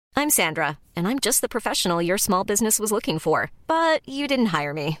I'm Sandra, and I'm just the professional your small business was looking for. But you didn't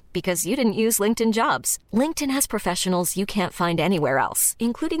hire me because you didn't use LinkedIn Jobs. LinkedIn has professionals you can't find anywhere else,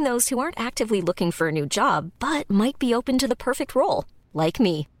 including those who aren't actively looking for a new job, but might be open to the perfect role, like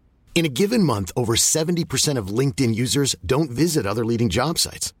me. In a given month, over 70% of LinkedIn users don't visit other leading job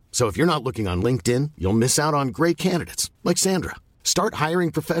sites. So if you're not looking on LinkedIn, you'll miss out on great candidates like Sandra. Start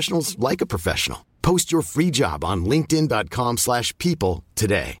hiring professionals like a professional. Post your free job on linkedin.com/people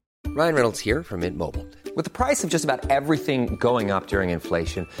today. Ryan Reynolds here from Mint Mobile. With the price of just about everything going up during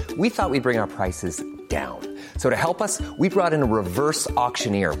inflation, we thought we'd bring our prices down. So to help us, we brought in a reverse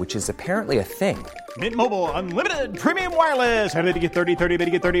auctioneer, which is apparently a thing. Mint Mobile Unlimited Premium Wireless. How to get 30, 30, bit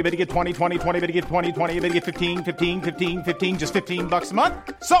to get 30, bit to get 20, 20, 20, bit to get 20, 20, bit to get 15, 15, 15, 15, just $15 a month?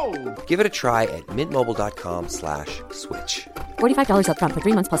 Sold! Give it a try at mintmobile.com/switch. $45 up front for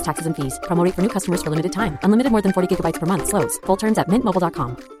 3 months plus taxes and fees. Promo rate for new customers for limited time. Unlimited more than 40 gigabytes per month. Slows full terms at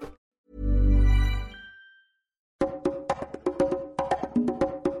mintmobile.com.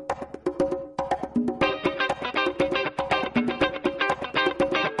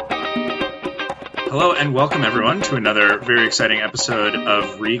 Hello and welcome everyone to another very exciting episode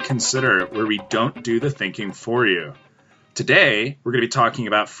of Reconsider, where we don't do the thinking for you. Today, we're going to be talking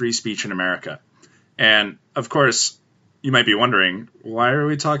about free speech in America. And of course, you might be wondering, why are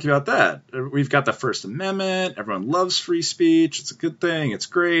we talking about that? We've got the First Amendment, everyone loves free speech, it's a good thing, it's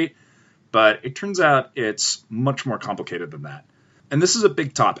great. But it turns out it's much more complicated than that. And this is a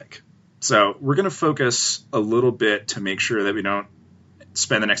big topic. So we're going to focus a little bit to make sure that we don't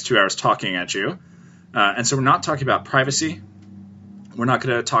spend the next 2 hours talking at you. And so we're not talking about privacy. We're not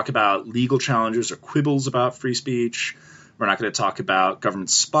going to talk about legal challenges or quibbles about free speech. We're not going to talk about government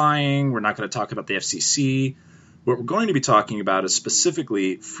spying. We're not going to talk about the FCC. What we're going to be talking about is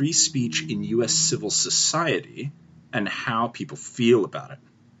specifically free speech in U.S. civil society and how people feel about it.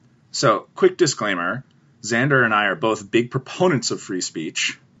 So, quick disclaimer, Xander and I are both big proponents of free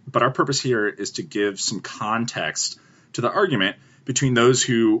speech, but our purpose here is to give some context to the argument between those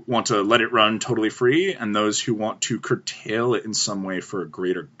who want to let it run totally free and those who want to curtail it in some way for a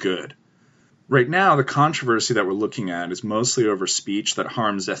greater good. Right now, the controversy that we're looking at is mostly over speech that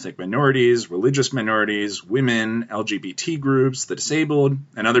harms ethnic minorities, religious minorities, women, LGBT groups, the disabled,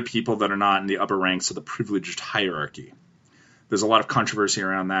 and other people that are not in the upper ranks of the privileged hierarchy. There's a lot of controversy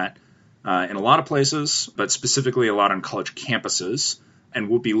around that in a lot of places, but specifically a lot on college campuses. And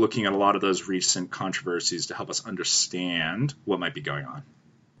we'll be looking at a lot of those recent controversies to help us understand what might be going on.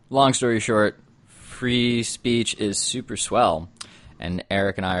 Long story short, free speech is super swell, and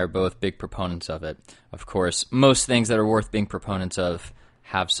Eric and I are both big proponents of it. Of course, most things that are worth being proponents of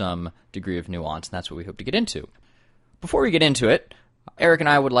have some degree of nuance, and that's what we hope to get into. Before we get into it, Eric and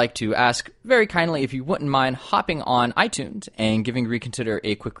I would like to ask very kindly if you wouldn't mind hopping on iTunes and giving Reconsider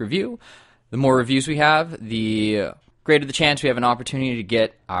a quick review. The more reviews we have, the greater the chance we have an opportunity to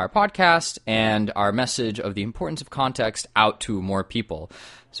get our podcast and our message of the importance of context out to more people.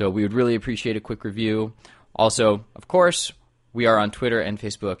 So we would really appreciate a quick review. Also, of course, we are on Twitter and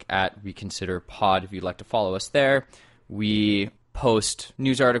Facebook at Reconsider Pod if you'd like to follow us there. We post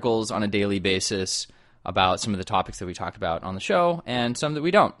news articles on a daily basis about some of the topics that we talk about on the show and some that we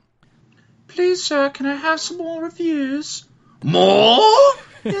don't. Please, sir, can I have some more reviews? More?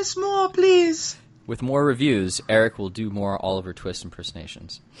 Yes, more, please. With more reviews, Eric will do more Oliver Twist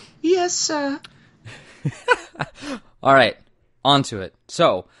impersonations. Yes, sir. All right, on to it.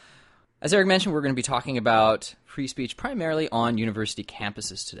 So, as Eric mentioned, we're going to be talking about free speech primarily on university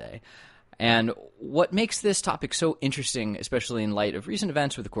campuses today. And what makes this topic so interesting, especially in light of recent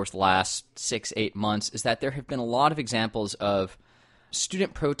events over the course of the last 6-8 months, is that there have been a lot of examples of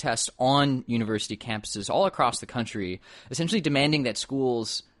student protests on university campuses all across the country, essentially demanding that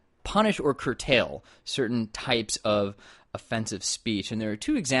schools punish or curtail certain types of offensive speech. And there are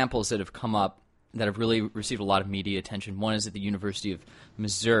two examples that have come up that have really received a lot of media attention. One is at the University of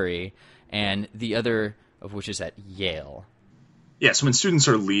Missouri, and the other of which is at Yale. Yeah, so when students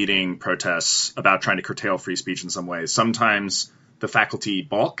are leading protests about trying to curtail free speech in some way, sometimes the faculty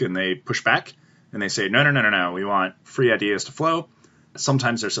balk and they push back and they say, no, we want free ideas to flow.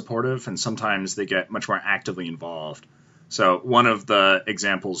 Sometimes they're supportive and sometimes they get much more actively involved. So one of the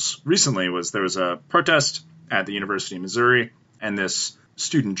examples recently was there was a protest at the University of Missouri, and this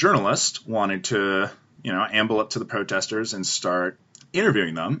student journalist wanted to, amble up to the protesters and start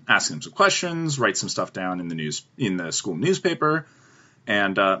interviewing them, asking them some questions, write some stuff down in the school newspaper.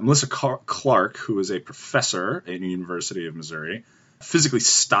 And Melissa Clark, who is a professor at the University of Missouri, physically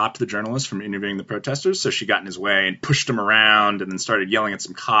stopped the journalist from interviewing the protesters. So she got in his way and pushed him around and then started yelling at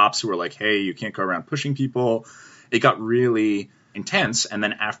some cops who were like, hey, you can't go around pushing people. It got really intense. And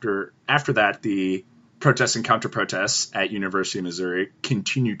then after that, the protests and counter-protests at University of Missouri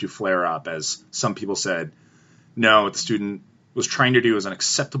continued to flare up as some people said, no, what the student was trying to do is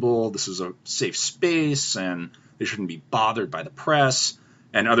unacceptable. This is a safe space and they shouldn't be bothered by the press.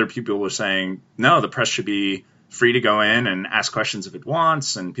 And other people were saying, no, the press should be free to go in and ask questions if it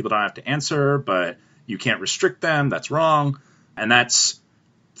wants and people don't have to answer, but you can't restrict them. That's wrong. And that's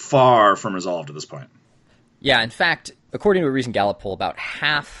far from resolved at this point. Yeah, in fact, according to a recent Gallup poll, about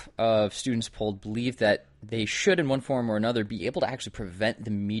half of students polled believe that they should, in one form or another, be able to actually prevent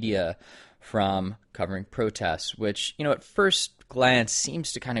the media from covering protests, which, at first glance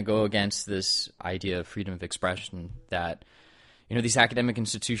seems to kind of go against this idea of freedom of expression that, these academic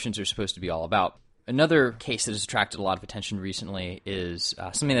institutions are supposed to be all about. Another case that has attracted a lot of attention recently is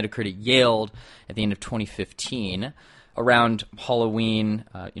something that occurred at Yale at the end of 2015. Around Halloween,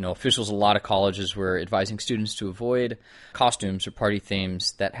 officials at a lot of colleges were advising students to avoid costumes or party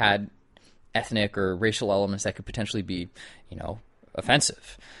themes that had ethnic or racial elements that could potentially be,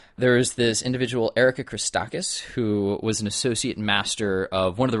 offensive. There is this individual, Erica Christakis, who was an associate master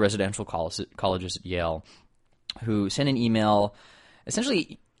of one of the residential colleges at Yale, who sent an email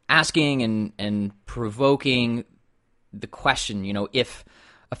essentially asking and provoking the question, if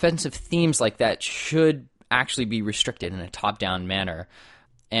offensive themes like that should actually be restricted in a top-down manner.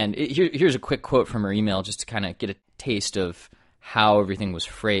 And here's a quick quote from her email just to kind of get a taste of how everything was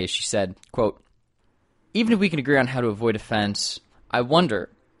phrased. She said, quote, "Even if we can agree on how to avoid offense, I wonder,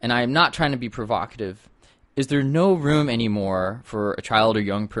 and I am not trying to be provocative, is there no room anymore for a child or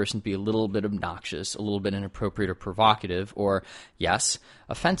young person to be a little bit obnoxious, a little bit inappropriate or provocative, or, yes,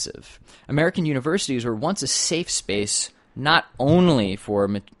 offensive? American universities were once a safe space not only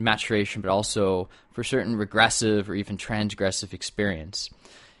for maturation, but also for certain regressive or even transgressive experience.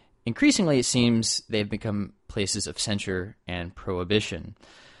 Increasingly, it seems they've become places of censure and prohibition.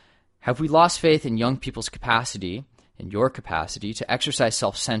 Have we lost faith in young people's capacity, in your capacity, to exercise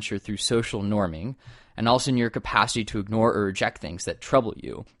self-censure through social norming, and also in your capacity to ignore or reject things that trouble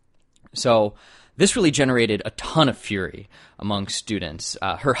you?" So this really generated a ton of fury among students.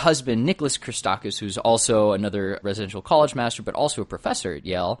 Her husband, Nicholas Christakis, who's also another residential college master, but also a professor at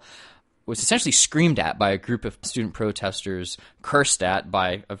Yale, was essentially screamed at by a group of student protesters, cursed at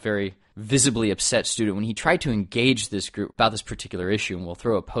by a very visibly upset student when he tried to engage this group about this particular issue, and we'll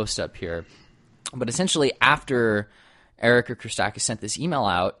throw a post up here. But essentially, after Erica Christakis sent this email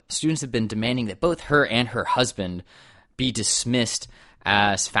out, students have been demanding that both her and her husband be dismissed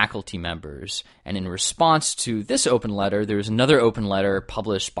as faculty members. And in response to this open letter, there was another open letter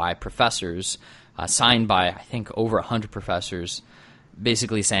published by professors, signed by, I think, over 100 professors,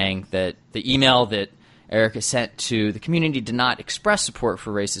 basically saying that the email that Erica sent to the community did not express support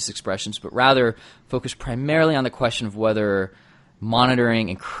for racist expressions, but rather focused primarily on the question of whether monitoring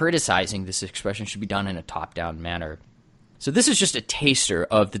and criticizing this expression should be done in a top-down manner. So this is just a taster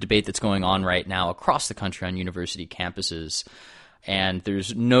of the debate that's going on right now across the country on university campuses. And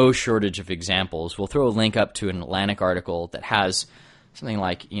there's no shortage of examples. We'll throw a link up to an Atlantic article that has something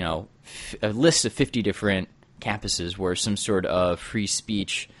like, a list of 50 different campuses where some sort of free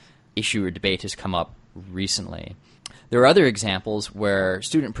speech issue or debate has come up recently. There are other examples where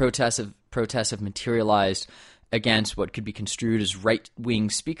student protests have materialized against what could be construed as right-wing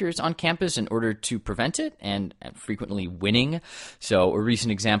speakers on campus in order to prevent it, and frequently winning. So a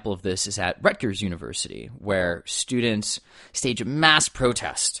recent example of this is at Rutgers University, where students stage a mass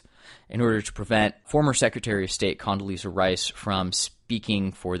protest in order to prevent former Secretary of State Condoleezza Rice from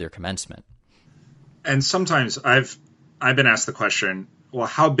speaking for their commencement. And sometimes I've been asked the question, well,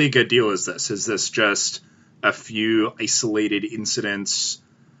 how big a deal is this? Is this just a few isolated incidents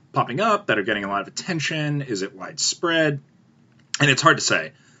popping up that are getting a lot of attention? Is it widespread? And it's hard to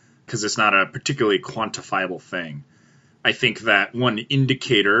say because it's not a particularly quantifiable thing. I think that one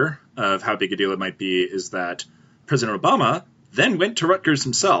indicator of how big a deal it might be is that President Obama then went to Rutgers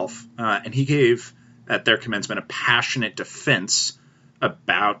himself, and he gave at their commencement a passionate defense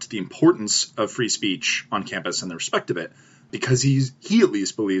about the importance of free speech on campus and the respect of it, because he at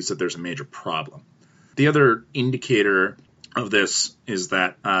least believes that there's a major problem. The other indicator of this is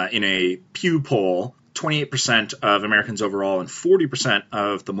that in a Pew poll, 28% of Americans overall and 40%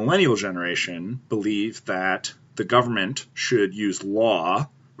 of the millennial generation believe that the government should use law,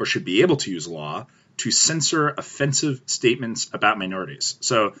 or should be able to use law, to censor offensive statements about minorities.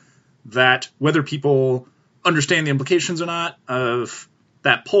 So that whether people understand the implications or not of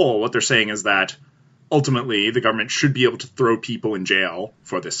that poll, what they're saying is that ultimately the government should be able to throw people in jail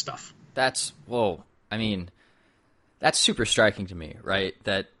for this stuff. That's super striking to me, right?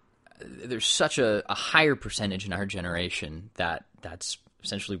 That there's such a higher percentage in our generation that's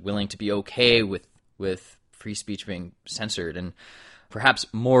essentially willing to be okay with free speech being censored. And perhaps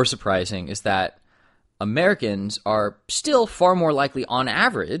more surprising is that Americans are still far more likely, on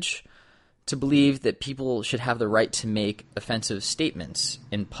average, to believe that people should have the right to make offensive statements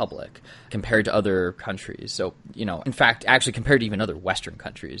in public compared to other countries. So, in fact, actually compared to even other Western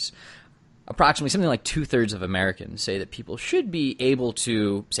countries, approximately something like 2/3 of Americans say that people should be able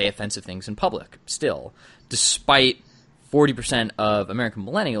to say offensive things in public still, despite 40% of American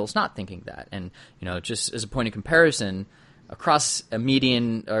millennials not thinking that. And, just as a point of comparison, across the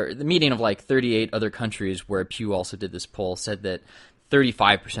median of like 38 other countries where Pew also did this poll said that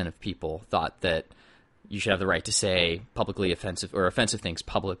 35% of people thought that you should have the right to say publicly offensive things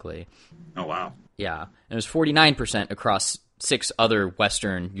publicly. Oh, wow. Yeah. And it was 49% across 6 other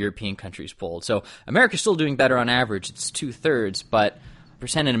Western European countries polled. So America's still doing better on average. It's 2/3, but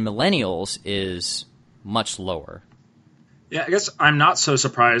percentage of millennials is much lower. Yeah, I guess I'm not so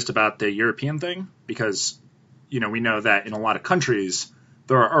surprised about the European thing because, we know that in a lot of countries,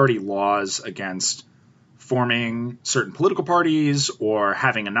 there are already laws against forming certain political parties or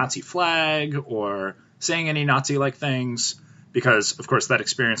having a Nazi flag or saying any Nazi-like things because, of course, that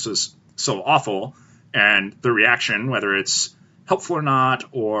experience was so awful. And the reaction, whether it's helpful or not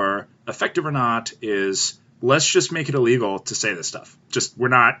or effective or not, is let's just make it illegal to say this stuff. We're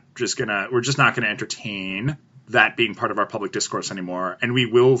just not gonna entertain that being part of our public discourse anymore. And we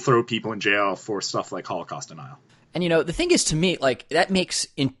will throw people in jail for stuff like Holocaust denial. And, the thing is, to me, like, that makes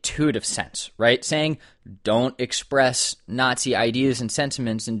intuitive sense, right? Saying don't express Nazi ideas and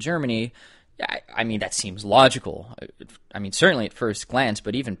sentiments in Germany, I mean, that seems logical. I mean, certainly at first glance,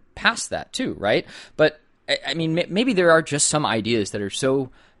 but even past that too, right? But, I mean, maybe there are just some ideas that are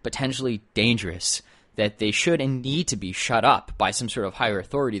so potentially dangerous that they should and need to be shut up by some sort of higher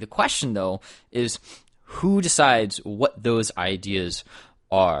authority. The question, though, is who decides what those ideas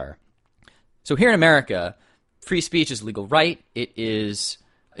are? So here in America, free speech is a legal right. It is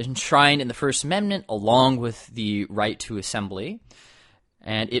enshrined in the First Amendment along with the right to assembly.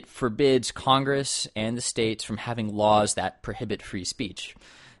 And it forbids Congress and the states from having laws that prohibit free speech.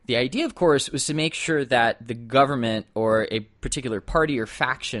 The idea, of course, was to make sure that the government or a particular party or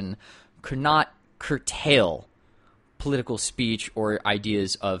faction could not curtail political speech or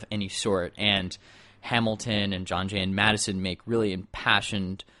ideas of any sort. And Hamilton and John Jay and Madison make really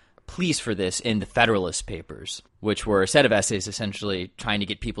impassioned pleas for this in the Federalist Papers, which were a set of essays essentially trying to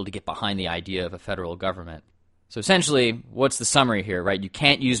get people to get behind the idea of a federal government. So essentially, what's the summary here, right? You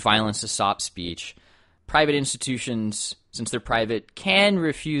can't use violence to stop speech. Private institutions, since they're private, can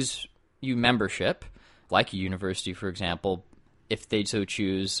refuse you membership, like a university, for example, if they so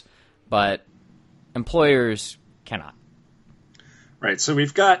choose, but employers cannot. Right, so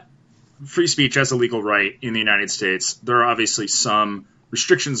we've got free speech as a legal right in the United States. There are obviously some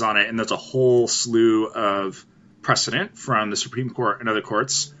restrictions on it, and there's a whole slew of precedent from the Supreme Court and other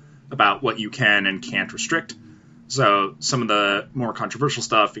courts about what you can and can't restrict. So some of the more controversial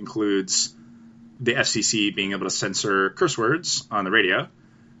stuff includes the FCC being able to censor curse words on the radio.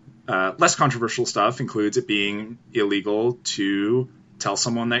 Less controversial stuff includes it being illegal to tell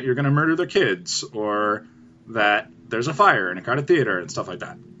someone that you're going to murder their kids or that there's a fire in a crowded theater and stuff like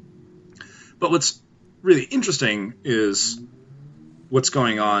that. But what's really interesting is what's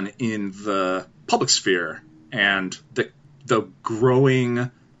going on in the public sphere and the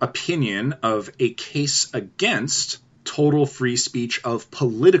growing opinion of a case against total free speech of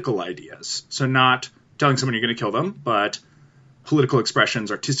political ideas. So not telling someone you're going to kill them, but political expressions,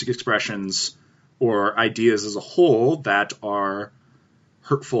 artistic expressions, or ideas as a whole that are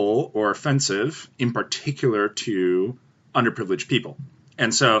hurtful or offensive, in particular to underprivileged people.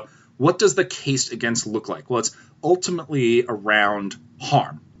 And so what does the case against look like? Well, it's ultimately around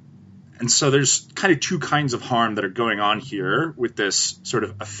harm. And so there's kind of two kinds of harm that are going on here with this sort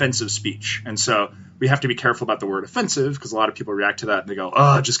of offensive speech. And so we have to be careful about the word offensive because a lot of people react to that and they go,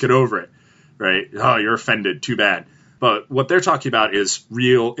 oh, just get over it, right? Oh, you're offended, too bad. But what they're talking about is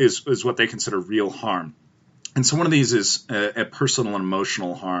what they consider real harm. And so one of these is a personal and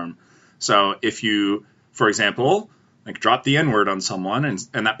emotional harm. So if you, for example, like drop the N-word on someone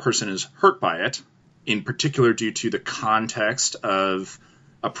and that person is hurt by it, in particular due to the context of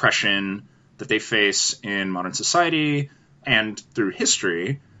oppression that they face in modern society and through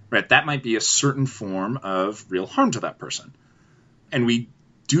history, right, that might be a certain form of real harm to that person. And we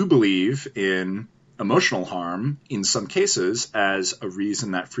do believe in emotional harm in some cases as a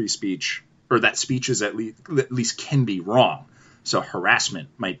reason that free speech or that speech is at least can be wrong. So harassment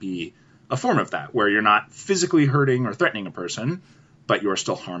might be a form of that, where you're not physically hurting or threatening a person, but you are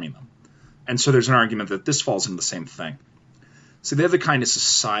still harming them. And so there's an argument that this falls into the same thing. So the other kind is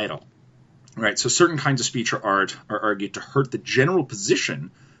societal, right? So certain kinds of speech or art are argued to hurt the general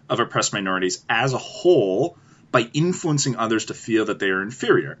position of oppressed minorities as a whole by influencing others to feel that they are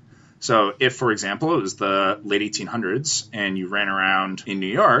inferior. So if, for example, it was the late 1800s and you ran around in New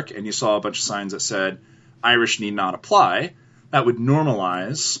York and you saw a bunch of signs that said, Irish need not apply, that would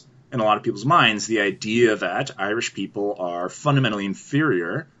normalize in a lot of people's minds the idea that Irish people are fundamentally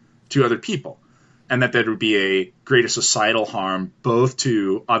inferior to other people, and that there would be a greater societal harm both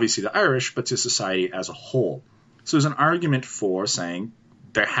to, obviously, the Irish, but to society as a whole. So there's an argument for saying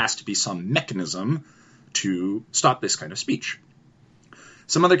there has to be some mechanism to stop this kind of speech.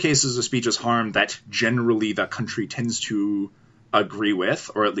 Some other cases of speech as harm that generally the country tends to agree with,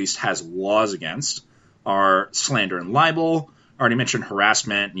 or at least has laws against, are slander and libel. I already mentioned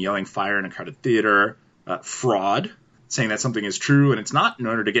harassment and yelling fire in a crowded theater, fraud, saying that something is true and it's not in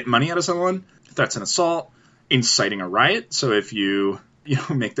order to get money out of someone, threats and assault, inciting a riot. So if you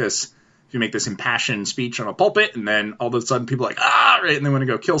make this impassioned speech on a pulpit and then all of a sudden people are like, right, and they want to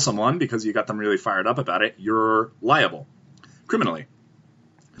go kill someone because you got them really fired up about it, you're liable criminally.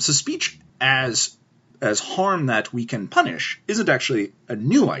 So speech as harm that we can punish isn't actually a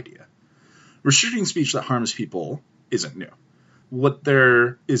new idea. Restricting speech that harms people isn't new. What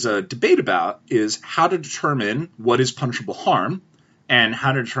there is a debate about is how to determine what is punishable harm and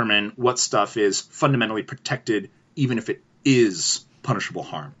how to determine what stuff is fundamentally protected even if it is punishable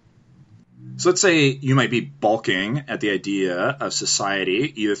harm. So let's say you might be balking at the idea of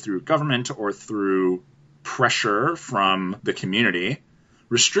society, either through government or through pressure from the community,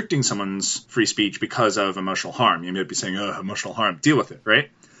 restricting someone's free speech because of emotional harm. You might be saying, emotional harm, deal with it, right?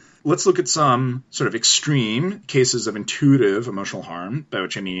 Let's look at some sort of extreme cases of intuitive emotional harm, by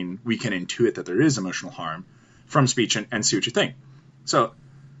which I mean we can intuit that there is emotional harm from speech and see what you think. So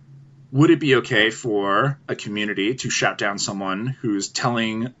would it be okay for a community to shout down someone who's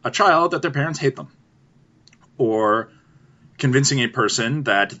telling a child that their parents hate them? Or convincing a person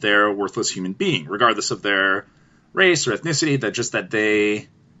that they're a worthless human being, regardless of their race or ethnicity, that they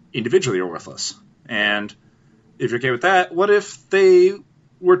individually are worthless? And if you're okay with that, what if they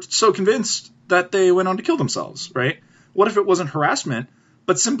were so convinced that they went on to kill themselves, right? What if it wasn't harassment,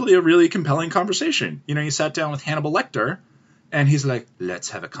 but simply a really compelling conversation? You sat down with Hannibal Lecter, and he's like,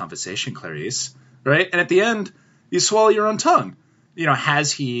 let's have a conversation, Clarice, right? And at the end, you swallow your own tongue.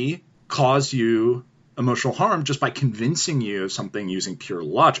 Has he caused you emotional harm just by convincing you of something using pure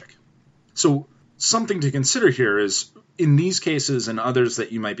logic? So something to consider here is, in these cases and others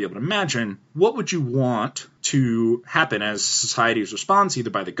that you might be able to imagine, what would you want to happen as society's response, either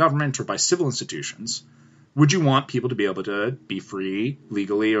by the government or by civil institutions? Would you want people to be able to be free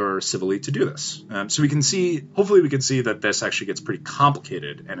legally or civilly to do this? So hopefully we can see that this actually gets pretty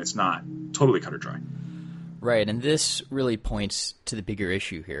complicated and it's not totally cut or dry. Right, and this really points to the bigger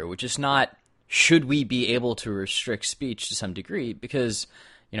issue here, which is not should we be able to restrict speech to some degree, because,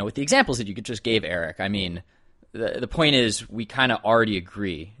 with the examples that you just gave, Eric, I mean, the point is we kind of already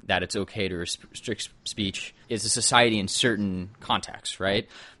agree that it's okay to restrict speech as a society in certain contexts, right?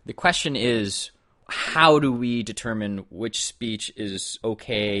 The question is, how do we determine which speech is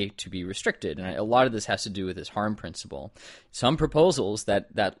okay to be restricted? And a lot of this has to do with this harm principle. Some proposals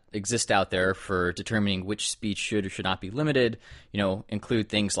that exist out there for determining which speech should or should not be limited, include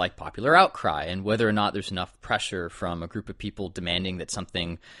things like popular outcry and whether or not there's enough pressure from a group of people demanding that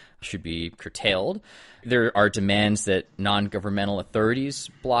something should be curtailed. There are demands that non-governmental authorities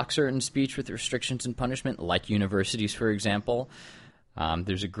block certain speech with restrictions and punishment, like universities, for example.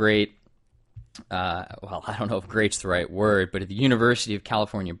 There's a great I don't know if great's the right word, but at the University of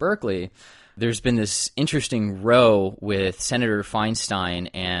California, Berkeley, there's been this interesting row with Senator Feinstein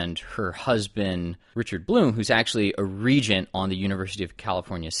and her husband, Richard Bloom, who's actually a regent on the University of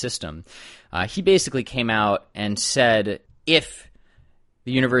California system. He basically came out and said if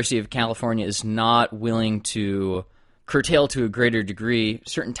the University of California is not willing to curtail to a greater degree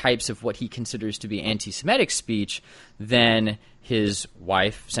certain types of what he considers to be anti-Semitic speech, then his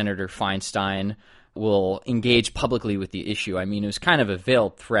wife, Senator Feinstein, will engage publicly with the issue. I mean, it was kind of a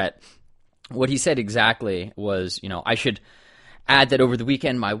veiled threat. What he said exactly was, I should add that over the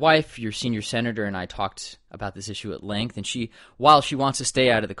weekend, my wife, your senior senator, and I talked about this issue at length, and while she wants to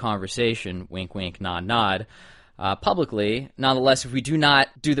stay out of the conversation, wink, wink, nod, nod, publicly, nonetheless, if we do not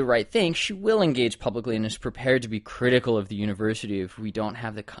do the right thing, she will engage publicly and is prepared to be critical of the university if we don't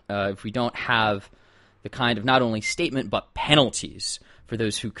have the kind of not only statement but penalties for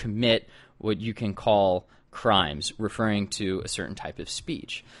those who commit what you can call crimes, referring to a certain type of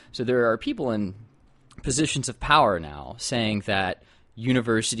speech. So there are people in positions of power now saying that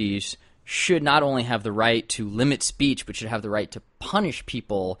universities should not only have the right to limit speech, but should have the right to punish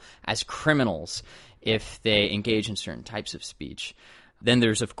people as criminals if they engage in certain types of speech. Then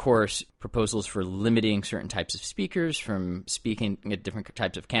there's, of course, proposals for limiting certain types of speakers from speaking at different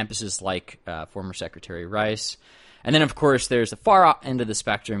types of campuses, like former Secretary Rice. And then, of course, there's the far end of the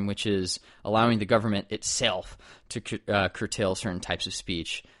spectrum, which is allowing the government itself to curtail certain types of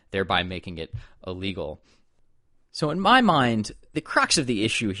speech, thereby making it illegal. So in my mind, the crux of the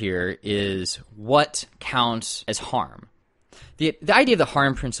issue here is what counts as harm. The idea of the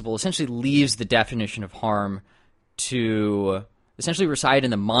harm principle essentially leaves the definition of harm to essentially reside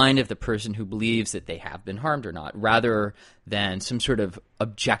in the mind of the person who believes that they have been harmed or not, rather than some sort of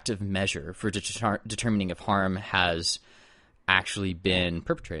objective measure for determining if harm has actually been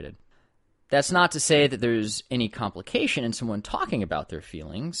perpetrated. That's not to say that there's any complication in someone talking about their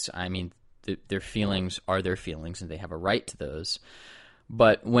feelings. I mean, their feelings are their feelings, and they have a right to those.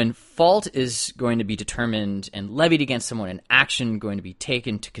 But when fault is going to be determined and levied against someone, and action going to be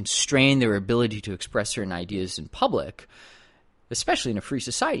taken to constrain their ability to express certain ideas in public, especially in a free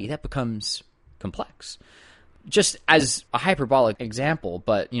society, that becomes complex. Just as a hyperbolic example,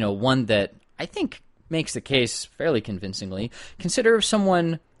 but one that I think makes the case fairly convincingly, consider if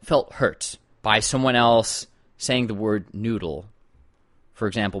someone felt hurt by someone else saying the word noodle, for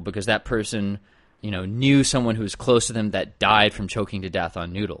example, because that person knew someone who was close to them that died from choking to death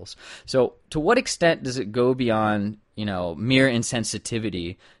on noodles. So to what extent does it go beyond, mere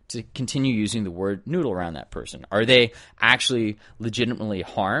insensitivity to continue using the word noodle around that person? Are they actually legitimately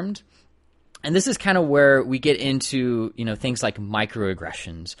harmed? And this is kind of where we get into, things like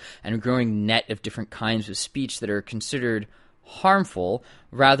microaggressions and a growing net of different kinds of speech that are considered harmful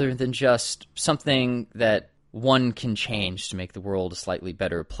rather than just something that one can change to make the world a slightly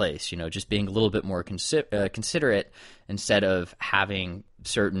better place, just being a little bit more considerate instead of having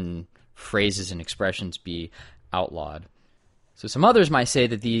certain phrases and expressions be outlawed. So some others might say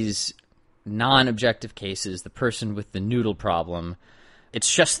that these non-objective cases, the person with the noodle problem,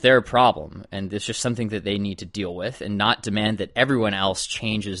 it's just their problem, and it's just something that they need to deal with and not demand that everyone else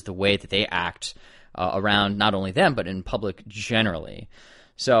changes the way that they act around not only them, but in public generally.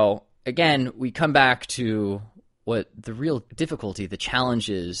 So again, we come back to what the real difficulty, the challenge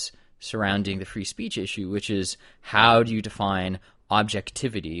is surrounding the free speech issue, which is how do you define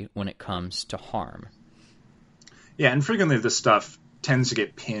objectivity when it comes to harm? Yeah, and frequently this stuff tends to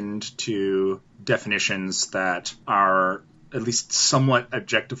get pinned to definitions that are at least somewhat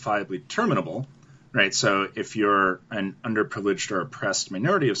objectifiably determinable, right? So if you're an underprivileged or oppressed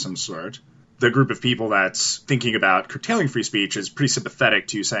minority of some sort, the group of people that's thinking about curtailing free speech is pretty sympathetic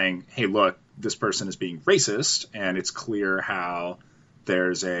to saying, hey, look, this person is being racist, and it's clear how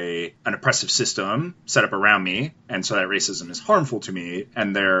there's an oppressive system set up around me, and so that racism is harmful to me,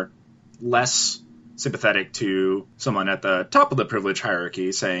 and they're less sympathetic to someone at the top of the privilege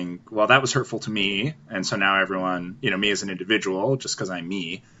hierarchy saying, well, that was hurtful to me, and so now everyone, me as an individual, just because I'm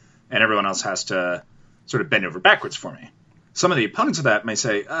me, and everyone else has to sort of bend over backwards for me. Some of the opponents of that may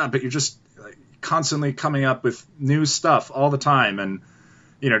say, but you're just constantly coming up with new stuff all the time, and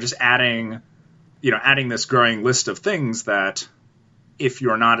just adding this growing list of things that if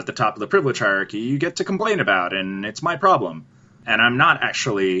you're not at the top of the privilege hierarchy, you get to complain about, and it's my problem. And I'm not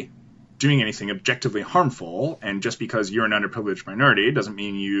actually doing anything objectively harmful, and just because you're an underprivileged minority doesn't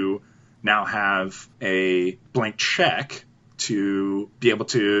mean you now have a blank check to be able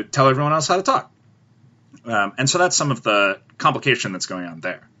to tell everyone else how to talk. And so that's some of the complication that's going on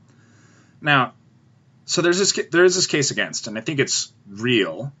there. Now, so there is this case against, and I think it's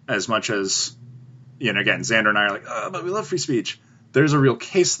real as much as, again, Xander and I are like, but we love free speech. There's a real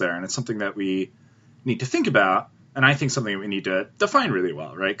case there, and it's something that we need to think about, and I think something that we need to define really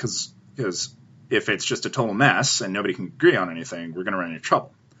well, right? Because if it's just a total mess and nobody can agree on anything, we're going to run into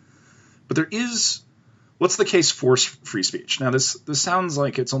trouble. But what's the case for free speech? Now, this sounds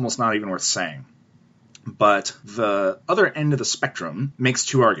like it's almost not even worth saying. But the other end of the spectrum makes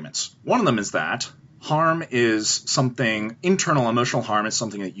two arguments. One of them is that harm is something, internal emotional harm is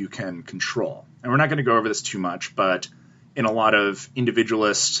something that you can control. And we're not going to go over this too much, but in a lot of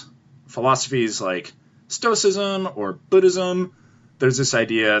individualist philosophies like Stoicism or Buddhism, there's this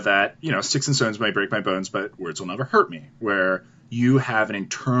idea that, sticks and stones may break my bones, but words will never hurt me, where you have an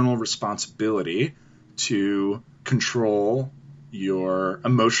internal responsibility to control your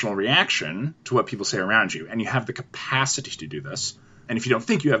emotional reaction to what people say around you. And you have the capacity to do this. And if you don't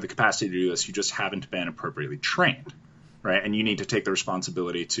think you have the capacity to do this, you just haven't been appropriately trained, right? And you need to take the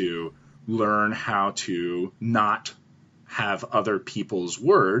responsibility to learn how to not have other people's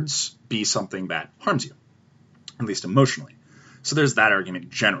words be something that harms you, at least emotionally. So there's that argument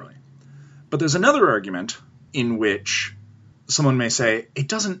generally. But there's another argument in which someone may say it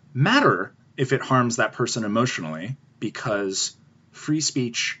doesn't matter if it harms that person emotionally because free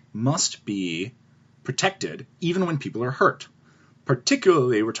speech must be protected even when people are hurt.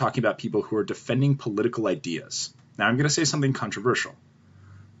 Particularly, we're talking about people who are defending political ideas. Now, I'm going to say something controversial.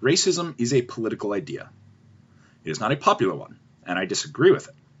 Racism is a political idea. It is not a popular one, and I disagree with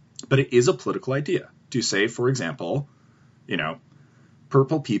it. But it is a political idea to say, for example,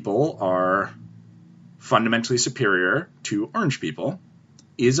 purple people are fundamentally superior to orange people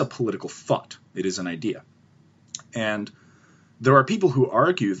is a political thought. It is an idea. And there are people who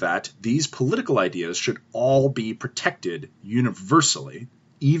argue that these political ideas should all be protected universally,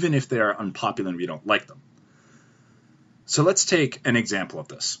 even if they are unpopular and we don't like them. So let's take an example of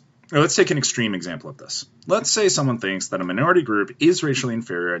this. Or let's take an extreme example of this. Let's say someone thinks that a minority group is racially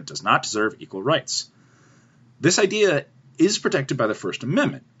inferior and does not deserve equal rights. This idea is protected by the First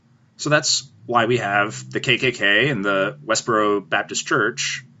Amendment. So that's why we have the KKK and the Westboro Baptist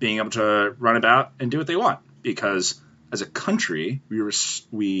Church being able to run about and do what they want. Because as a country,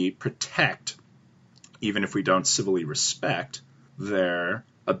 we protect, even if we don't civilly respect, their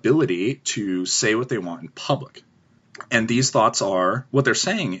ability to say what they want in public. And these thoughts are, what they're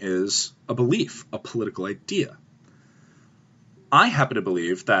saying is a belief, a political idea. I happen to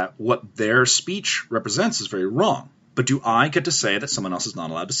believe that what their speech represents is very wrong. But do I get to say that someone else is not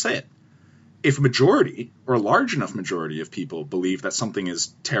allowed to say it? If a majority, or a large enough majority of people believe that something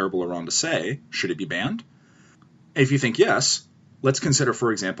is terrible or wrong to say, should it be banned? If you think yes, let's consider,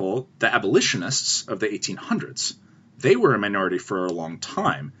 for example, the abolitionists of the 1800s. They were a minority for a long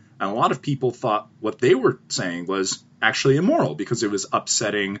time, and a lot of people thought what they were saying was actually immoral because it was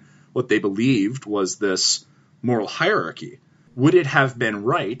upsetting what they believed was this moral hierarchy. Would it have been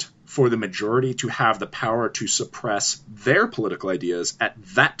right for the majority to have the power to suppress their political ideas at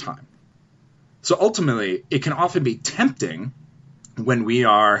that time? So ultimately, it can often be tempting when we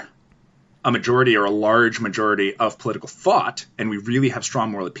are a majority or a large majority of political thought and we really have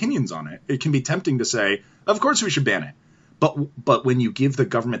strong moral opinions on it. It can be tempting to say, of course we should ban it. But when you give the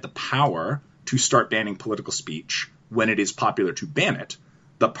government the power to start banning political speech when it is popular to ban it,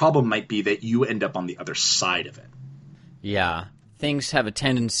 the problem might be that you end up on the other side of it. Yeah. Things have a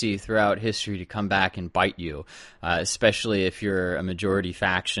tendency throughout history to come back and bite you, especially if you're a majority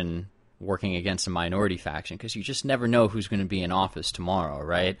faction working against a minority faction, because you just never know who's going to be in office tomorrow,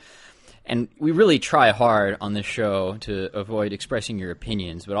 right? And we really try hard on this show to avoid expressing your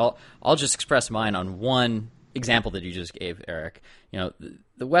opinions, but I'll just express mine on one example that you just gave, Eric.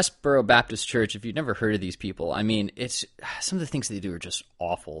 The Westboro Baptist Church, if you've never heard of these people, I mean, it's some of the things they do are just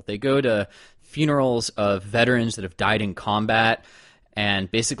awful. They go to funerals of veterans that have died in combat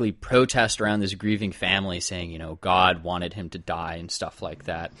and basically protest around this grieving family saying, God wanted him to die and stuff like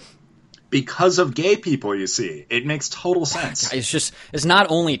that. Because of gay people, you see. It makes total sense. It's not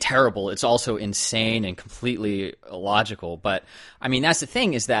only terrible, it's also insane and completely illogical. But, I mean, that's the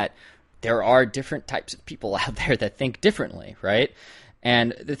thing, is that there are different types of people out there that think differently, right?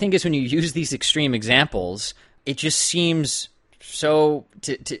 And the thing is, when you use these extreme examples, it just seems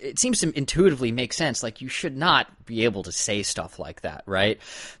it seems to intuitively make sense. Like, you should not be able to say stuff like that, right?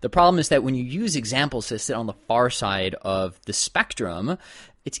 The problem is that when you use examples that sit on the far side of the spectrum,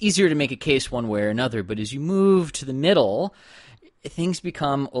 it's easier to make a case one way or another. But as you move to the middle, things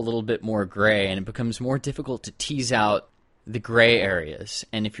become a little bit more gray, and it becomes more difficult to tease out the gray areas.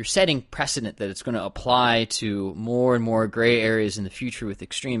 And if you're setting precedent that it's going to apply to more and more gray areas in the future with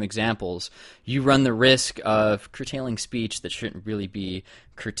extreme examples, you run the risk of curtailing speech that shouldn't really be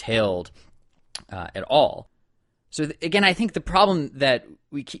curtailed at all. So again, I think the problem that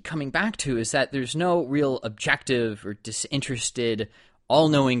we keep coming back to is that there's no real objective or disinterested,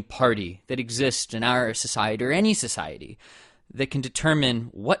 all-knowing party that exists in our society or any society that can determine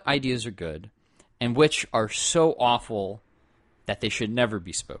what ideas are good and which are so awful that they should never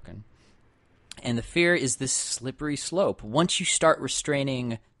be spoken. And the fear is this slippery slope. Once you start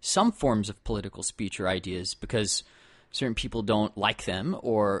restraining some forms of political speech or ideas because certain people don't like them,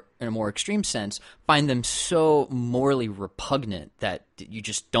 or in a more extreme sense, find them so morally repugnant that you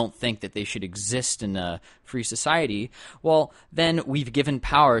just don't think that they should exist in a free society, well, then we've given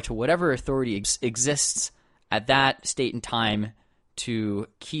power to whatever authority exists at that state and time to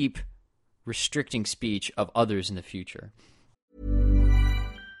keep restricting speech of others in the future.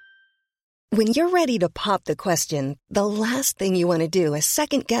 When you're ready to pop the question, the last thing you want to do is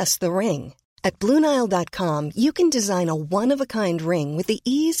second-guess the ring. At BlueNile.com, you can design a one-of-a-kind ring with the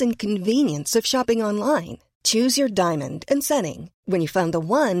ease and convenience of shopping online. Choose your diamond and setting. When you find the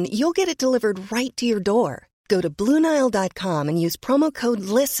one, you'll get it delivered right to your door. Go to BlueNile.com and use promo code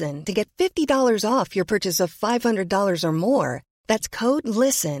LISTEN to get $50 off your purchase of $500 or more. That's code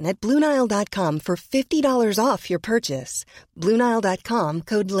LISTEN at BlueNile.com for $50 off your purchase. BlueNile.com,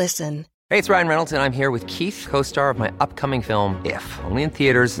 code LISTEN. Hey, it's Ryan Reynolds, and I'm here with Keith, co-star of my upcoming film, If, only in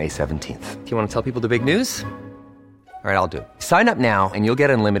theaters May 17th. Do you want to tell people the big news? All right, I'll do it. Sign up now and you'll get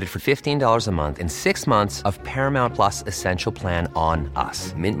unlimited for $15 a month and 6 months of Paramount Plus Essential Plan on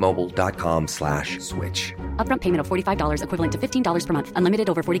us. MintMobile.com/switch. Upfront payment of $45 equivalent to $15 per month. Unlimited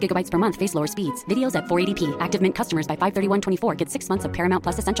over 40 gigabytes per month. Face lower speeds. Videos at 480p. Active Mint customers by 531.24 get 6 months of Paramount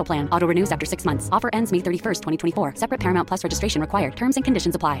Plus Essential Plan. Auto renews after 6 months. Offer ends May 31st, 2024. Separate Paramount Plus registration required. Terms and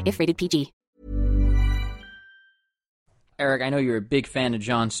conditions apply if rated PG. Eric, I know you're a big fan of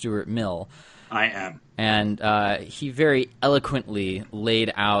John Stuart Mill. I am. And he very eloquently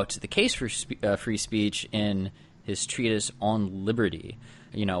laid out the case for free speech in his treatise On Liberty,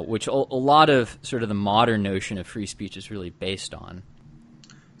 which a lot of sort of the modern notion of free speech is really based on.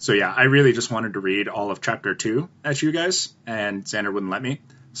 So yeah, I really just wanted to read all of Chapter 2 at you guys, and Xander wouldn't let me.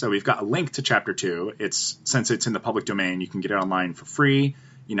 So we've got a link to Chapter 2. Since it's in the public domain, you can get it online for free.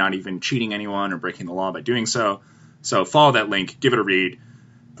 You're not even cheating anyone or breaking the law by doing so. So follow that link, give it a read,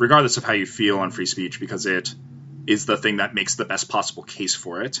 regardless of how you feel on free speech, because it is the thing that makes the best possible case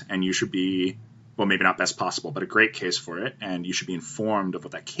for it, and you should be, well, maybe not best possible, but a great case for it, and you should be informed of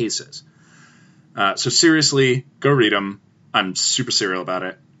what that case is. So seriously, go read them. I'm super serial about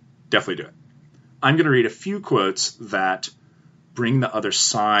it. Definitely do it. I'm going to read a few quotes that bring the other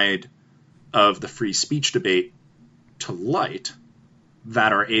side of the free speech debate to light,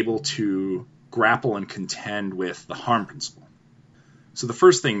 that are able to grapple and contend with the harm principle. So the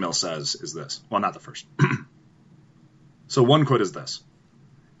first thing Mill says is this. Well, not the first. So one quote is this.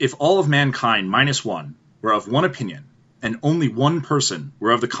 If all of mankind minus one were of one opinion, and only one person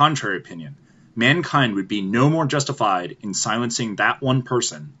were of the contrary opinion, mankind would be no more justified in silencing that one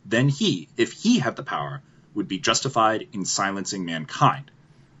person than he, if he had the power, would be justified in silencing mankind.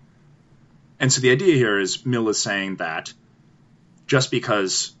 And so the idea here is Mill is saying that just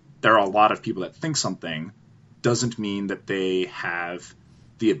because there are a lot of people that think something doesn't mean that they have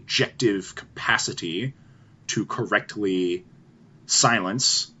the objective capacity to correctly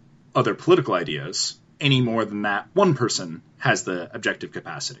silence other political ideas any more than that one person has the objective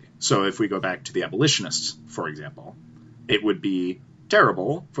capacity. So if we go back to the abolitionists, for example, it would be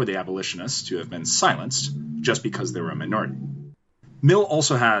terrible for the abolitionists to have been silenced just because they were a minority. Mill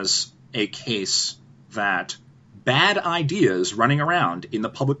also has a case that bad ideas running around in the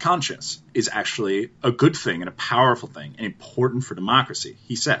public conscience is actually a good thing and a powerful thing and important for democracy.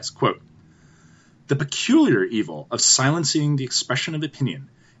 He says, quote, "The peculiar evil of silencing the expression of opinion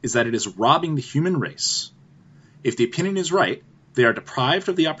is that it is robbing the human race. If the opinion is right, they are deprived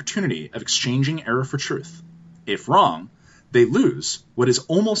of the opportunity of exchanging error for truth. If wrong, they lose what is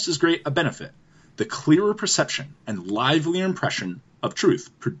almost as great a benefit, the clearer perception and livelier impression of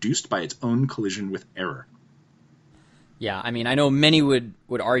truth produced by its own collision with error." Yeah, I mean, I know many would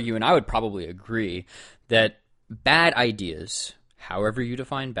argue, and I would probably agree, that bad ideas, however you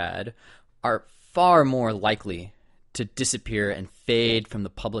define bad, are far more likely to disappear and fade from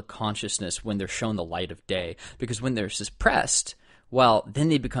the public consciousness when they're shown the light of day. Because when they're suppressed, well, then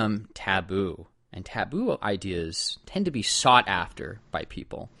they become taboo. And taboo ideas tend to be sought after by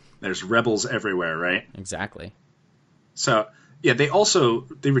people. There's rebels everywhere, right? Exactly. So, yeah, they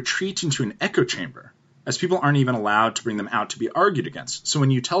retreat into an echo chamber, as people aren't even allowed to bring them out to be argued against. So when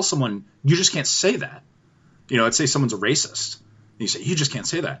you tell someone, you just can't say that, let's say someone's a racist, and you say, you just can't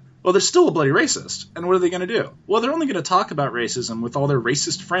say that. Well, they're still a bloody racist. And what are they going to do? Well, they're only going to talk about racism with all their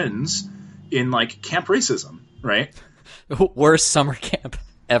racist friends in, Camp Racism, right? Worst summer camp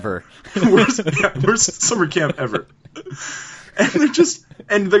ever. worst summer camp ever. And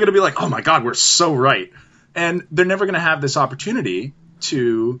they're going to be like, oh my God, we're so right. And they're never going to have this opportunity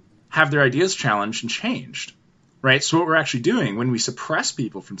to have their ideas challenged and changed, right? So what we're actually doing when we suppress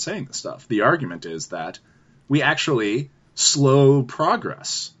people from saying this stuff, the argument is that we actually slow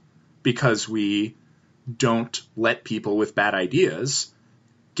progress because we don't let people with bad ideas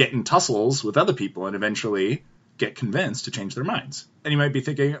get in tussles with other people and eventually get convinced to change their minds. And you might be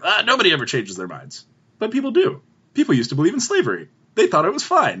thinking, nobody ever changes their minds. But people do. People used to believe in slavery. They thought it was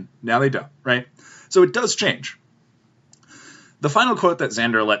fine. Now they don't, right? So it does change. The final quote that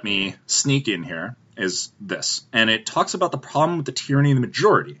Xander let me sneak in here is this, and it talks about the problem with the tyranny of the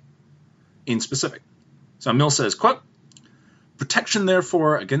majority in specific. So Mill says, quote, "Protection,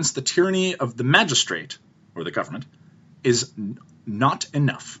 therefore, against the tyranny of the magistrate, or the government, is not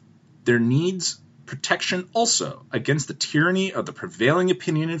enough. There needs protection also against the tyranny of the prevailing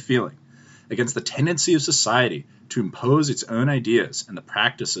opinion and feeling, against the tendency of society to impose its own ideas and the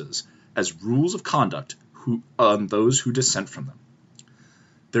practices as rules of conduct on those who dissent from them.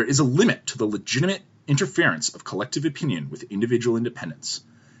 There is a limit to the legitimate interference of collective opinion with individual independence,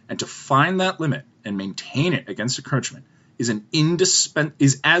 and to find that limit and maintain it against encroachment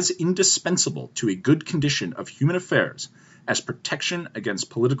is as indispensable to a good condition of human affairs as protection against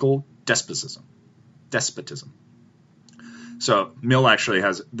political despotism. So Mill actually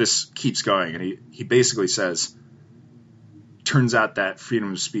this keeps going, and he basically says, turns out that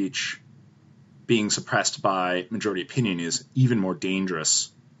freedom of speech being suppressed by majority opinion is even more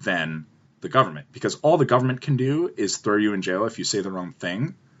dangerous than the government, because all the government can do is throw you in jail if you say the wrong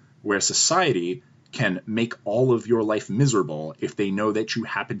thing, where society can make all of your life miserable if they know that you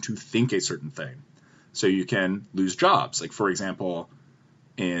happen to think a certain thing. So you can lose jobs. Like, for example,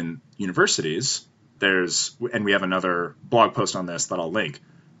 in universities, and we have another blog post on this that I'll link,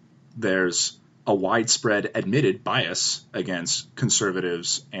 there's a widespread admitted bias against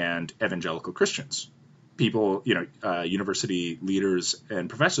conservatives and evangelical Christians. People, university leaders and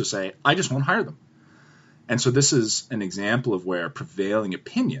professors say, I just won't hire them. And so this is an example of where prevailing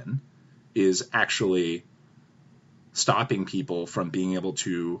opinion is actually stopping people from being able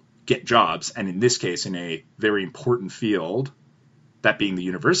to get jobs, and in this case, in a very important field, that being the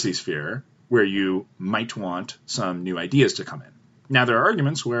university sphere, where you might want some new ideas to come in. Now, there are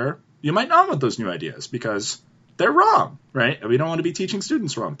arguments where you might not want those new ideas because they're wrong, right? We don't want to be teaching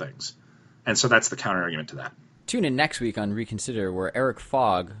students wrong things. And so that's the counter-argument to that. Tune in next week on Reconsider, where Eric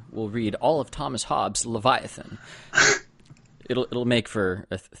Fogg will read all of Thomas Hobbes' Leviathan. It'll make for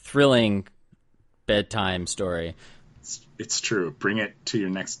a thrilling bedtime story. It's true. Bring it to your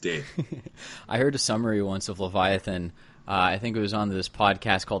next date. I heard a summary once of Leviathan. I think it was on this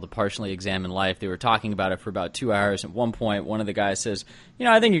podcast called The Partially Examined Life. They were talking about it for about 2 hours. At one point, one of the guys says,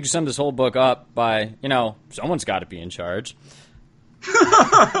 I think you can sum this whole book up by, someone's got to be in charge.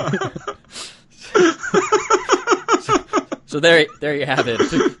 So there you have it.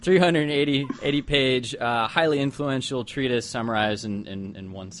 380-page, highly influential treatise summarized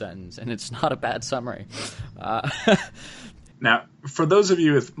in one sentence, and it's not a bad summary. Now, for those of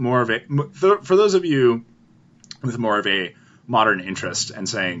you with more of a modern interest and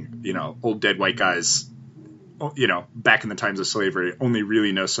saying, old dead white guys, back in the times of slavery, only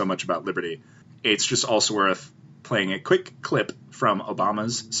really know so much about liberty, it's just also worth playing a quick clip from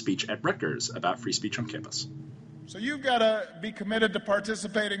Obama's speech at Rutgers about free speech on campus. So you've got to be committed to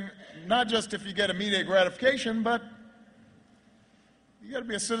participating, not just if you get immediate gratification, but you got to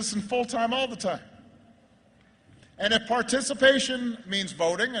be a citizen full-time all the time. And if participation means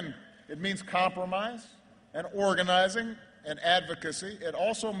voting, and it means compromise and organizing and advocacy, it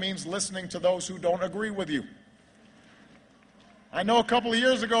also means listening to those who don't agree with you. I know a couple of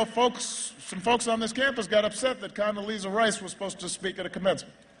years ago, some folks on this campus got upset that Condoleezza Rice was supposed to speak at a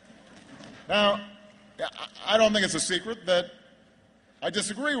commencement. Now, I don't think it's a secret that I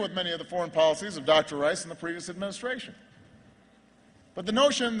disagree with many of the foreign policies of Dr. Rice and the previous administration. But the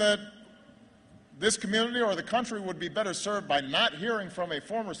notion that this community or the country would be better served by not hearing from a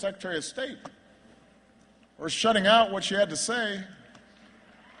former Secretary of State or shutting out what she had to say,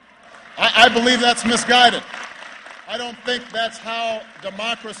 I believe that's misguided. I don't think that's how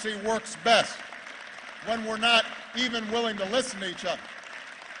democracy works best, when we're not even willing to listen to each other.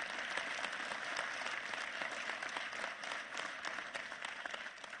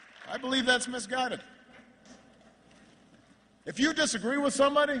 I believe that's misguided. If you disagree with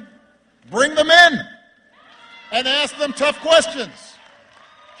somebody, bring them in and ask them tough questions.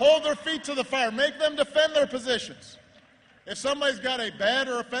 Hold their feet to the fire. Make them defend their positions. If somebody's got a bad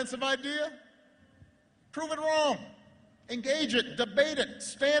or offensive idea, prove it wrong. Engage it. Debate it.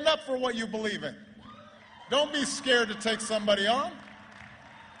 Stand up for what you believe in. Don't be scared to take somebody on.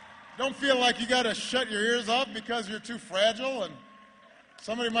 Don't feel like you got to shut your ears off because you're too fragile and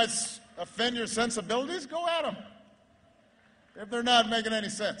somebody might offend your sensibilities. Go at them if they're not making any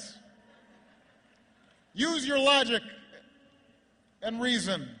sense. Use your logic and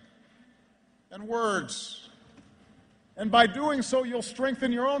reason and words. And by doing so, you'll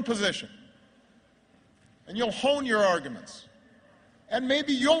strengthen your own position. And you'll hone your arguments. And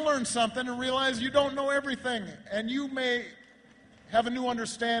maybe you'll learn something and realize you don't know everything. And you may have a new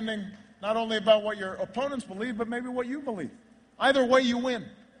understanding not only about what your opponents believe, but maybe what you believe. Either way, you win.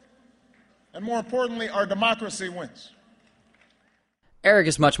 And more importantly, our democracy wins. Eric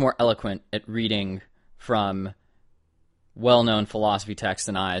is much more eloquent at reading from well-known philosophy texts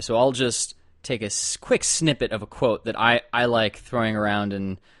than I, so I'll just take a quick snippet of a quote that I like throwing around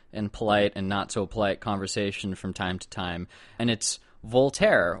in polite and not so polite conversation from time to time. And it's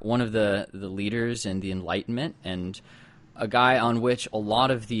Voltaire, one of the leaders in the Enlightenment, and a guy on which a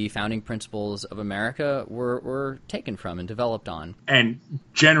lot of the founding principles of America were taken from and developed on. And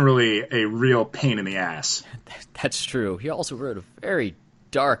generally a real pain in the ass. That's true. He also wrote a very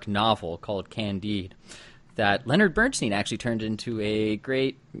dark novel called Candide that Leonard Bernstein actually turned into a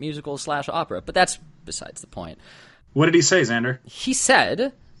great musical/opera, but that's besides the point. What did he say, Xander? He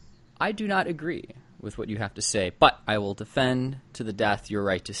said, "I do not agree with what you have to say, but I will defend to the death your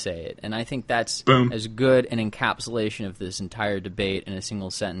right to say it." And I think that's as good an encapsulation of this entire debate in a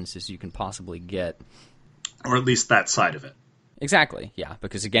single sentence as you can possibly get. Or at least that side of it. Exactly, yeah,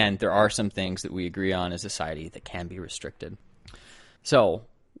 because again, there are some things that we agree on as a society that can be restricted. So,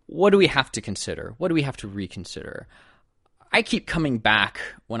 what do we have to consider? What do we have to reconsider? I keep coming back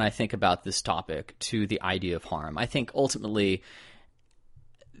when I think about this topic to the idea of harm. I think ultimately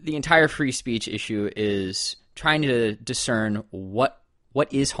the entire free speech issue is trying to discern what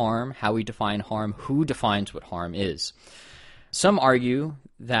is harm, how we define harm, who defines what harm is. Some argue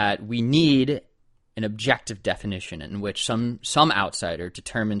that we need an objective definition in which some outsider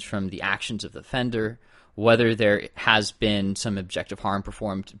determines from the actions of the offender whether there has been some objective harm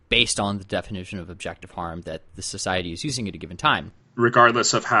performed based on the definition of objective harm that the society is using at a given time.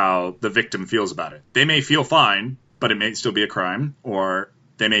 Regardless of how the victim feels about it. They may feel fine, but it may still be a crime, or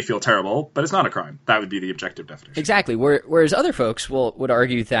they may feel terrible, but it's not a crime. That would be the objective definition. Exactly. Whereas other folks would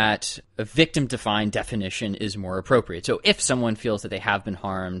argue that a victim-defined definition is more appropriate. So if someone feels that they have been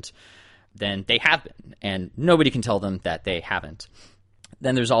harmed, then they have been, and nobody can tell them that they haven't.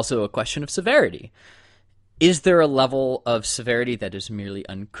 Then there's also a question of severity. Is there a level of severity that is merely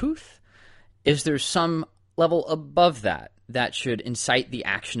uncouth? Is there some level above that that should incite the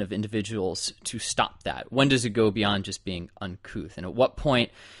action of individuals to stop that? When does it go beyond just being uncouth? And at what point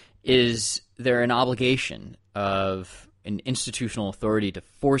is there an obligation of an institutional authority to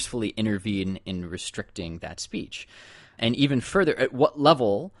forcefully intervene in restricting that speech? And even further, at what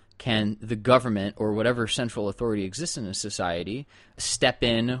level can the government or whatever central authority exists in a society step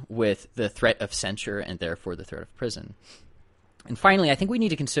in with the threat of censure and therefore the threat of prison? And finally, I think we need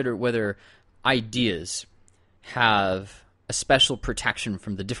to consider whether ideas have a special protection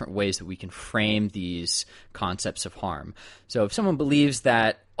from the different ways that we can frame these concepts of harm. So if someone believes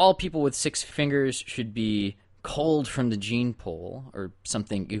that all people with 6 fingers should be culled from the gene pool or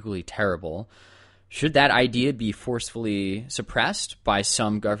something equally terrible, should that idea be forcefully suppressed by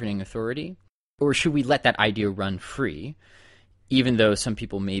some governing authority? Or should we let that idea run free, even though some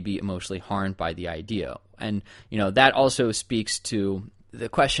people may be emotionally harmed by the idea? And, that also speaks to the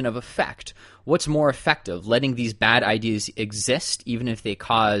question of effect. What's more effective, letting these bad ideas exist, even if they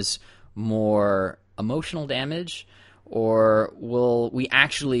cause more emotional damage? Or will we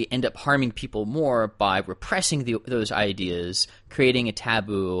actually end up harming people more by repressing those ideas, creating a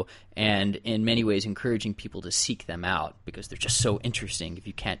taboo, and in many ways encouraging people to seek them out because they're just so interesting if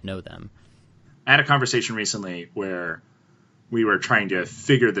you can't know them? I had a conversation recently where we were trying to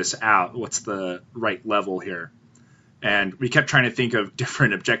figure this out. What's the right level here? And we kept trying to think of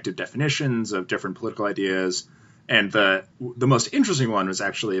different objective definitions of different political ideas. And the most interesting one was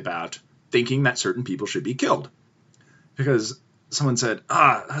actually about thinking that certain people should be killed. Because someone said,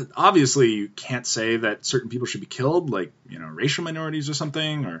 obviously you can't say that certain people should be killed, like, racial minorities or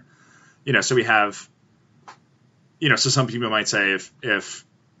something. Or, so we have, so some people might say if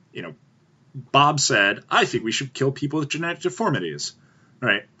Bob said, I think we should kill people with genetic deformities,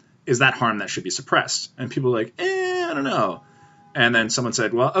 right? Is that harm that should be suppressed? And people are like, I don't know. And then someone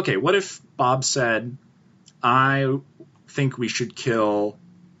said, well, okay, what if Bob said, I think we should kill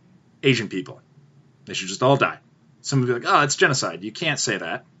Asian people. They should just all die. Someone would be like, it's genocide. You can't say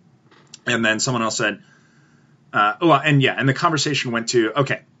that. And then someone else said, and the conversation went to,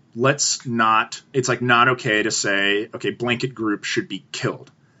 okay, it's not okay to say, okay, blanket group should be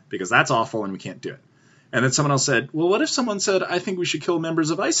killed because that's awful and we can't do it. And then someone else said, well, what if someone said, I think we should kill members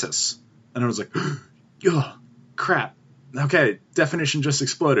of ISIS? And I was like, oh, crap. Okay, definition just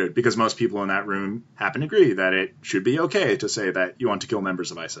exploded because most people in that room happen to agree that it should be okay to say that you want to kill members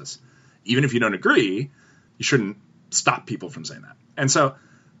of ISIS. Even if you don't agree, you shouldn't stop people from saying that. And so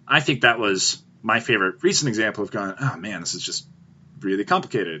I think that was my favorite recent example of going, oh man, this is just really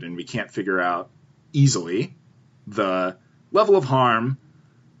complicated and we can't figure out easily the level of harm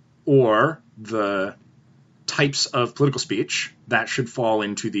or the types of political speech that should fall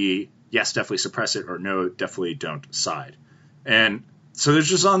into the yes, definitely suppress it or no, definitely don't side. And so there's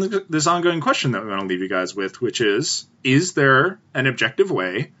just this ongoing question that we want to leave you guys with, which is there an objective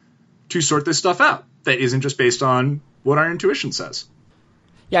way to sort this stuff out that isn't just based on what our intuition says?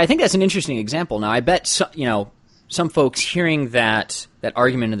 Yeah, I think that's an interesting example. Now, I bet some folks hearing that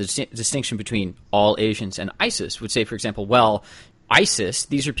argument of the distinction between all Asians and ISIS would say, for example, well, ISIS,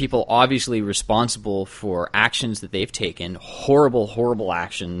 these are people obviously responsible for actions that they've taken, horrible, horrible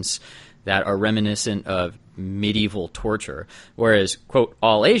actions that are reminiscent of medieval torture, whereas, quote,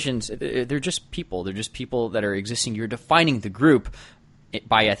 all Asians, they're just people. They're just people that are existing. You're defining the group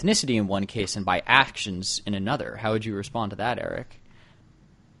by ethnicity in one case and by actions in another. How would you respond to that, Eric?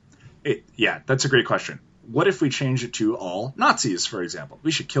 Yeah, that's a great question. What if we change it to all Nazis, for example?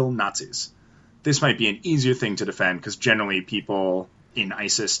 We should kill Nazis. This might be an easier thing to defend because generally people in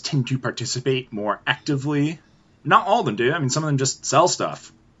ISIS tend to participate more actively. Not all of them do. I mean, some of them just sell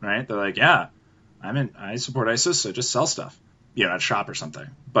stuff, right? They're like, yeah, I support ISIS, so just sell stuff, at a shop or something.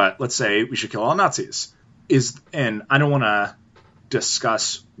 But let's say we should kill all Nazis. And I don't want to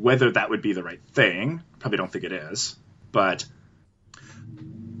discuss whether that would be the right thing. Probably don't think it is. But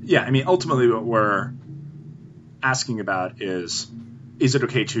yeah, I mean, ultimately what we're asking about is it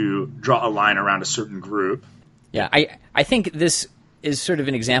okay to draw a line around a certain group? Yeah, I think this is sort of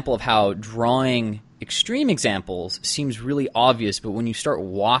an example of how drawing extreme examples seems really obvious, but when you start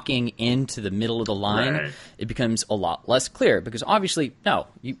walking into the middle of the line, right, it becomes a lot less clear. Because obviously, no,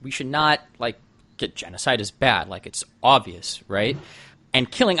 we should not get genocide as bad. It's obvious, right? And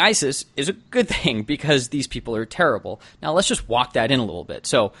killing ISIS is a good thing because these people are terrible. Now let's just walk that in a little bit.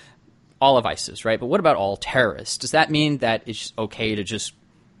 So all of ISIS, right? But what about all terrorists? Does that mean that it's okay to just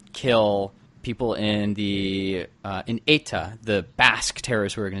kill people in the in ETA, the Basque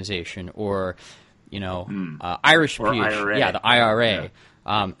terrorist organization, or Irish or IRA? Yeah, the IRA.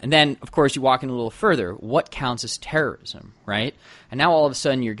 Yeah. And then, of course, you walk in a little further. What counts as terrorism, right? And now all of a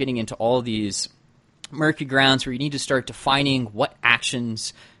sudden you're getting into all these murky grounds where you need to start defining what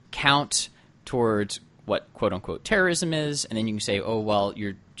actions count towards what quote-unquote terrorism is, and then you can say, oh, well,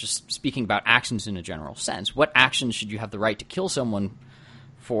 you're just speaking about actions in a general sense. What actions should you have the right to kill someone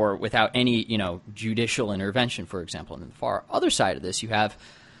for without any, judicial intervention, for example? And on the far other side of this, you have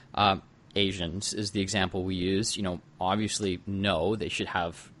Asians is the example we use. Obviously, no, they should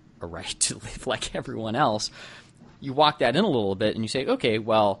have a right to live like everyone else. You walk that in a little bit and you say, okay,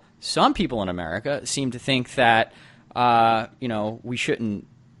 well, some people in America seem to think that, we shouldn't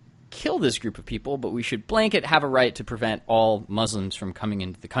kill this group of people, but we should blanket have a right to prevent all Muslims from coming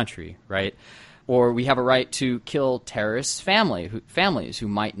into the country, right? Or we have a right to kill terrorists' families who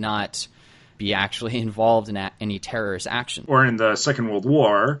might not be actually involved in any terrorist action. Or in the Second World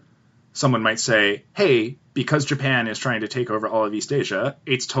War, someone might say, hey, because Japan is trying to take over all of East Asia,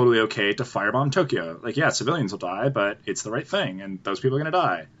 it's totally okay to firebomb Tokyo. Yeah, civilians will die, but it's the right thing, and those people are going to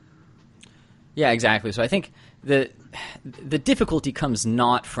die. Yeah, exactly. So I think the difficulty comes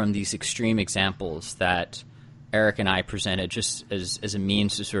not from these extreme examples that Eric and I presented just as a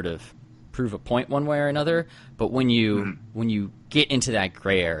means to sort of prove a point one way or another, but when you get into that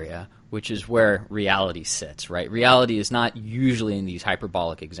gray area, which is where reality sits, right? Reality is not usually in these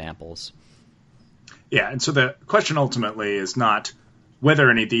hyperbolic examples. Yeah, and so the question ultimately is not whether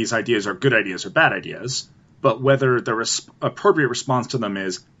any of these ideas are good ideas or bad ideas, but whether the appropriate response to them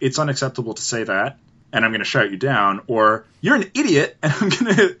is, it's unacceptable to say that, and I'm going to shout you down, or you're an idiot, and I'm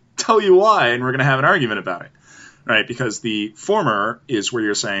going to tell you why, and we're going to have an argument about it, right? Because the former is where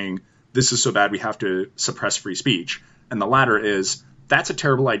you're saying, this is so bad we have to suppress free speech, and the latter is, that's a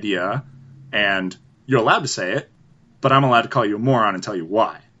terrible idea, and you're allowed to say it, but I'm allowed to call you a moron and tell you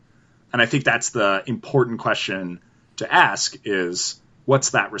why. And I think that's the important question to ask is,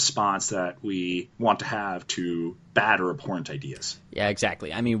 what's that response that we want to have to bad or abhorrent ideas? Yeah,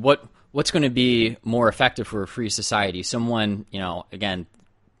 exactly. I mean, what's going to be more effective for a free society? Someone, again,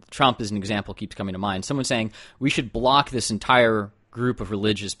 Trump as an example keeps coming to mind. Someone saying, we should block this entire group of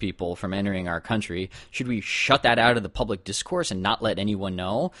religious people from entering our country. Should we shut that out of the public discourse and not let anyone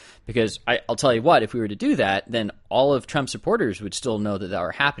know? Because I'll tell you what, if we were to do that, then all of Trump's supporters would still know that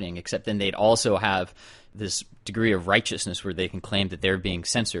were happening, except then they'd also have this degree of righteousness where they can claim that they're being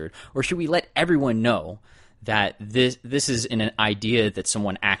censored. Or should we let everyone know that this is an idea that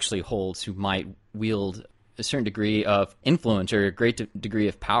someone actually holds who might wield a certain degree of influence or a great degree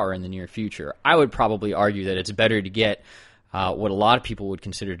of power in the near future? I would probably argue that it's better to get what a lot of people would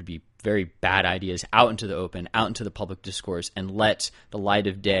consider to be very bad ideas out into the open, out into the public discourse, and let the light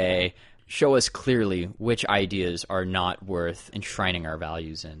of day show us clearly which ideas are not worth enshrining our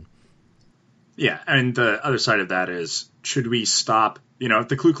values in. Yeah, and the other side of that is, should we stop, if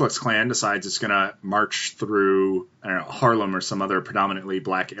the Ku Klux Klan decides it's going to march through, Harlem or some other predominantly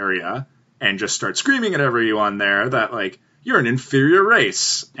black area and just start screaming at everyone there that, you're an inferior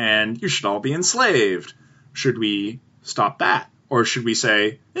race and you should all be enslaved. Should we stop that? Or should we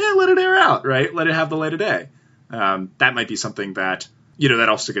say, let it air out, right? Let it have the light of day. that might be something that, that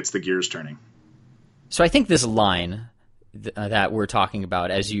also gets the gears turning. So I think this line that we're talking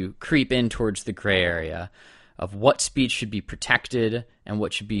about as you creep in towards the gray area of what speech should be protected and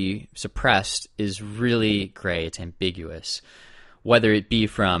what should be suppressed is really gray. It's ambiguous, whether it be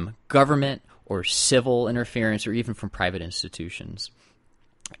from government or civil interference or even from private institutions.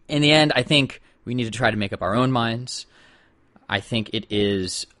 In the end, I think we need to try to make up our own minds. I think it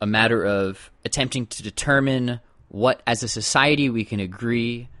is a matter of attempting to determine what, as a society, we can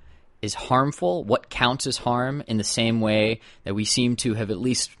agree is harmful, what counts as harm, in the same way that we seem to have at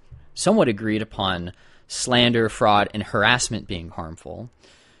least somewhat agreed upon slander, fraud, and harassment being harmful,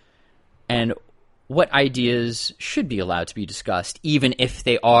 and what ideas should be allowed to be discussed, even if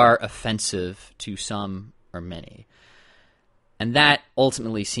they are offensive to some or many. And that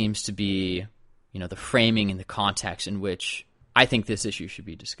ultimately seems to be, the framing and the context in which I think this issue should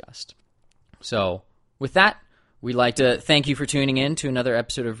be discussed. So with that, we'd like to thank you for tuning in to another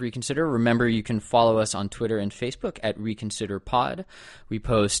episode of Reconsider. Remember, you can follow us on Twitter and Facebook at ReconsiderPod. We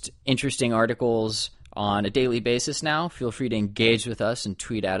post interesting articles on a daily basis now. Feel free to engage with us and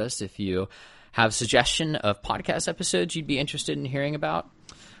tweet at us if you have a suggestion of podcast episodes you'd be interested in hearing about,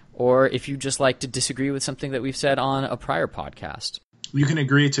 or if you just like to disagree with something that we've said on a prior podcast. You can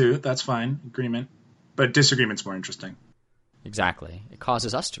agree too. That's fine. Agreement. But disagreement's more interesting. Exactly. It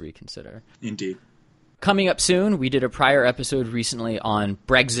causes us to reconsider. Indeed. Coming up soon, we did a prior episode recently on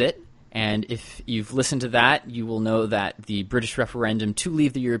Brexit, and if you've listened to that, you will know that the British referendum to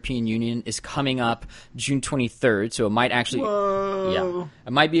leave the European Union is coming up June 23rd, so it might actually... Whoa. Yeah,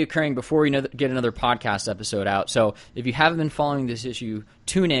 it might be occurring before we get another podcast episode out. So if you haven't been following this issue,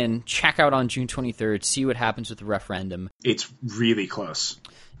 tune in, check out on June 23rd, see what happens with the referendum. It's really close.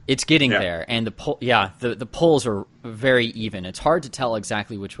 It's getting there, and the polls are very even. It's hard to tell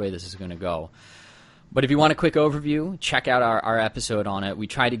exactly which way this is going to go. But if you want a quick overview, check out our episode on it. We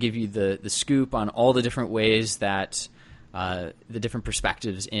try to give you the scoop on all the different ways that the different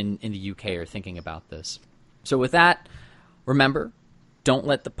perspectives in the UK are thinking about this. So with that, remember, don't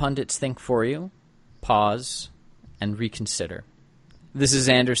let the pundits think for you. Pause and reconsider. This is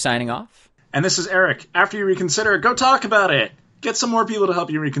Xander signing off. And this is Eric. After you reconsider, go talk about it. Get some more people to help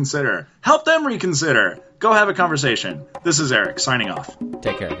you reconsider. Help them reconsider. Go have a conversation. This is Eric signing off.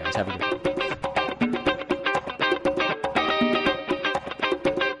 Take care, guys. Have a good one.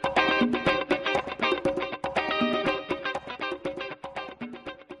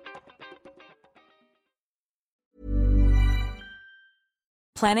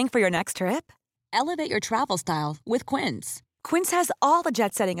 Planning for your next trip? Elevate your travel style with Quince. Quince has all the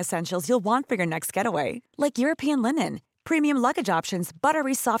jet-setting essentials you'll want for your next getaway, like European linen, premium luggage options,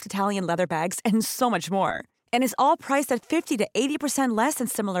 buttery soft Italian leather bags, and so much more. And is all priced at 50 to 80% less than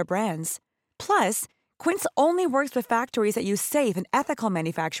similar brands. Plus, Quince only works with factories that use safe and ethical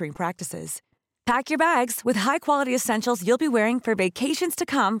manufacturing practices. Pack your bags with high-quality essentials you'll be wearing for vacations to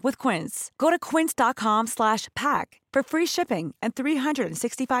come with Quince. Go to quince.com/pack for free shipping and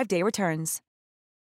 365-day returns.